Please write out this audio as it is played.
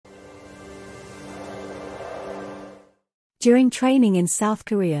During training in South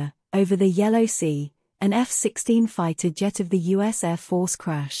Korea, over the Yellow Sea, an F-16 fighter jet of the U.S. Air Force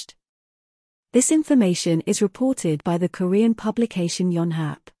crashed. This information is reported by the Korean publication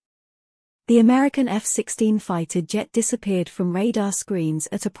Yonhap. The American F-16 fighter jet disappeared from radar screens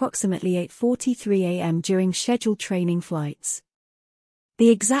at approximately 8:43 a.m. during scheduled training flights. The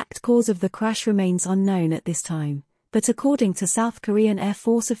exact cause of the crash remains unknown at this time, but according to South Korean Air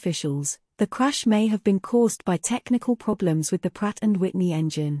Force officials, the crash may have been caused by technical problems with the Pratt & Whitney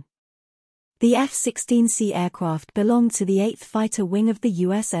engine. The F-16C aircraft belonged to the 8th Fighter Wing of the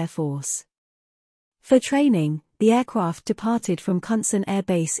U.S. Air Force. For training, the aircraft departed from Kunsan Air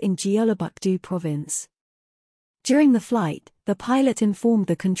Base in Jeollabuk-do Province. During the flight, the pilot informed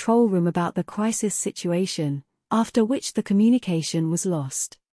the control room about the crisis situation, after which the communication was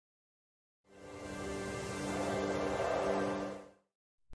lost.